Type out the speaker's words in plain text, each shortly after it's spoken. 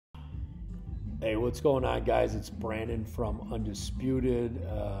Hey, what's going on, guys? It's Brandon from Undisputed.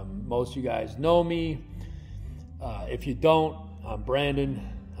 Most of you guys know me. If you don't, I'm Brandon.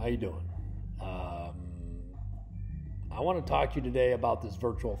 How you doing? I want to talk to you today about this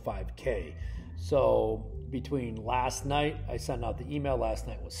virtual 5K. So between last night, I sent out the email. Last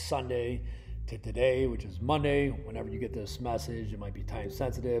night was Sunday, to today, which is Monday. Whenever you get this message, it might be time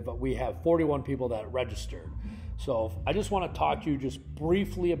sensitive, but we have 41 people that registered. So I just want to talk to you just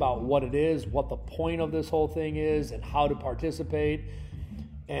briefly about what it is, what the point of this whole thing is, and how to participate.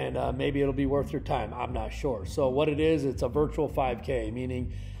 And maybe it'll be worth your time. I'm not sure. So what it is, it's a virtual 5K,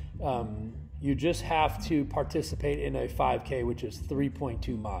 meaning you just have to participate in a 5K, which is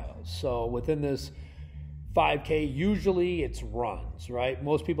 3.2 miles. So within this 5K, usually it's runs, right? A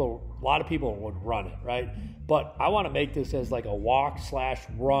lot of people would run it, right? But I want to make this as like a walk /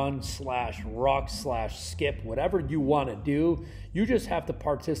 run / ruck / skip, whatever you want to do. You just have to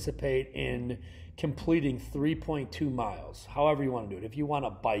participate in completing 3.2 miles, however you want to do it. If you want to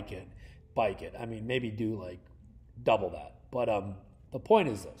bike it. I mean, maybe do like double that. But the point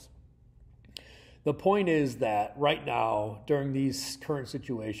is this. The point is that right now, during these current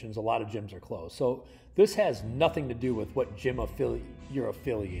situations, a lot of gyms are closed. So this has nothing to do with what gym you're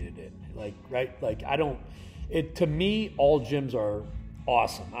affiliated in. To me, all gyms are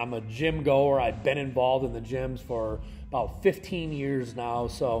awesome. I'm a gym goer. I've been involved in the gyms for about 15 years now.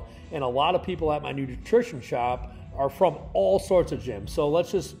 And a lot of people at my nutrition shop are from all sorts of gyms. So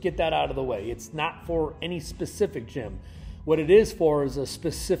let's just get that out of the way. It's not for any specific gym. What it is for is a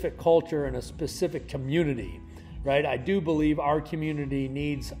specific culture and a specific community, right? I do believe our community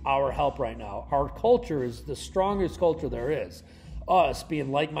needs our help right now. Our culture is the strongest culture there is. Us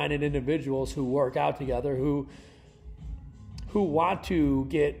being like-minded individuals who work out together, who want to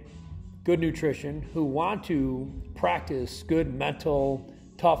get good nutrition, who want to practice good mental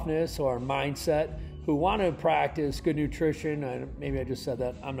toughness or mindset, who want to practice good nutrition, and maybe I just said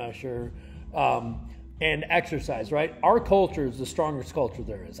that, I'm not sure, and exercise, right? Our culture is the strongest culture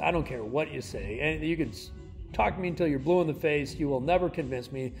there is. I don't care what you say. And you can talk to me until you're blue in the face. You will never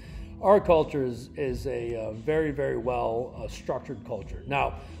convince me. Our culture is a very, very well structured culture.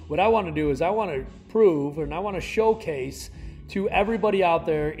 Now, what I want to do is I want to prove and I want to showcase to everybody out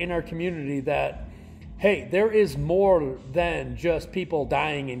there in our community that, hey, there is more than just people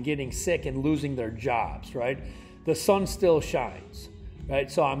dying and getting sick and losing their jobs, right? The sun still shines. Right,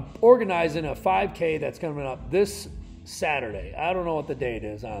 so I'm organizing a 5K that's coming up this Saturday. I don't know what the date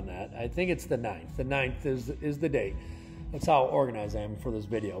is on that. I think it's the 9th. The 9th is the date. That's how organized I am for this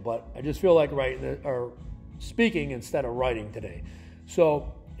video. But I just feel like speaking instead of writing today.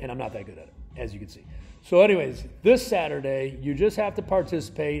 So, and I'm not that good at it, as you can see. So anyways, this Saturday, you just have to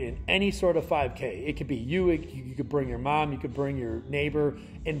participate in any sort of 5K. It could be you could bring your mom, you could bring your neighbor,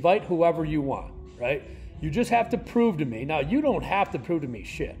 invite whoever you want, right? You just have to prove to me. Now, you don't have to prove to me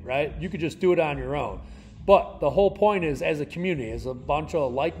shit, right? You could just do it on your own. But the whole point is, as a community, as a bunch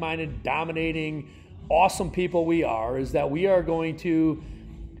of like-minded, dominating, awesome people we are, is that we are going to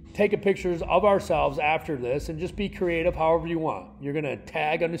take pictures of ourselves after this and just be creative however you want. You're going to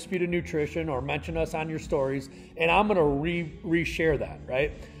tag Undisputed Nutrition or mention us on your stories, and I'm going to reshare that,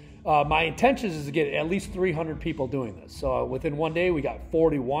 right? My intention is to get at least 300 people doing this. So within one day, we got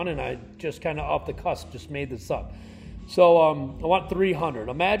 41, and I just kind of off the cusp just made this up. So I want 300.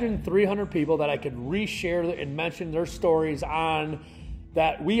 Imagine 300 people that I could reshare and mention their stories on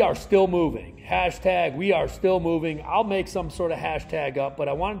that we are still moving. Hashtag we are still moving. I'll make some sort of hashtag up, but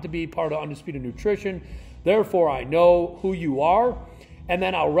I want it to be part of Undisputed Nutrition. Therefore, I know who you are. And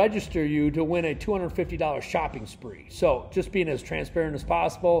then I'll register you to win a $250 shopping spree. So just being as transparent as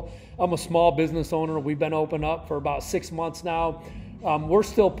possible. I'm a small business owner. We've been open up for about 6 months now. We're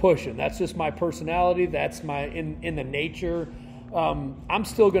still pushing. That's just my personality. That's my in the nature. I'm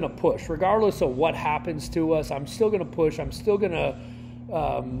still going to push. Regardless of what happens to us, I'm still going to push. I'm still going to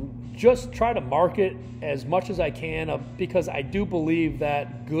just try to market as much as I can because I do believe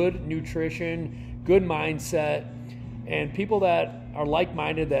that good nutrition, good mindset, and people that are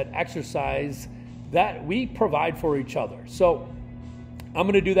like-minded, that exercise, that we provide for each other. So I'm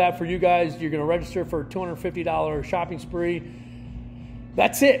going to do that for you guys. You're going to register for a $250 shopping spree.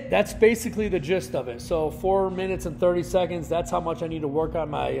 That's it. That's basically the gist of it. So 4 minutes and 30 seconds, that's how much I need to work on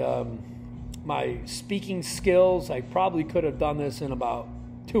my speaking skills. I probably could have done this in about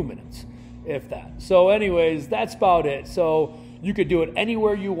 2 minutes, if that. So anyways, that's about it. So you could do it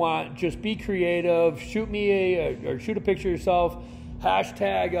anywhere you want. Just be creative. Shoot me or shoot a picture of yourself.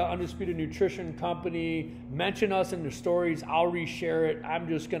 Hashtag Undisputed Nutrition Company. Mention us in the stories. I'll reshare it. I'm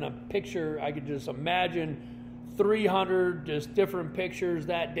just going to I could just imagine 300 just different pictures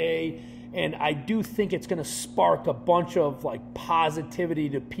that day. And I do think it's going to spark a bunch of like positivity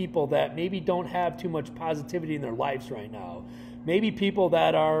to people that maybe don't have too much positivity in their lives right now. Maybe people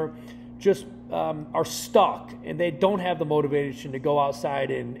that are just are stuck and they don't have the motivation to go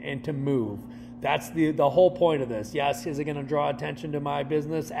outside and to move. That's the whole point of this. Yes, is it going to draw attention to my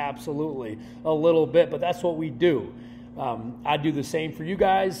business? Absolutely, a little bit, but that's what we do. I do the same for you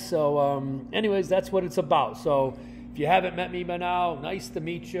guys. So anyways, that's what it's about. So if you haven't met me by now, nice to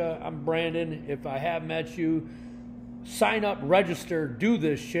meet you. I'm Brandon. If I have met you, sign up, register, do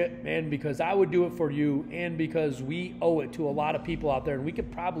this shit, man, because I would do it for you and because we owe it to a lot of people out there and we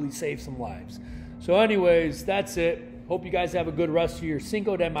could probably save some lives. So anyways, that's it. Hope you guys have a good rest of your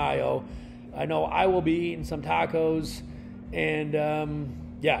Cinco de Mayo. I know I will be eating some tacos and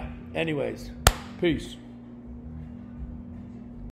yeah, anyways, peace.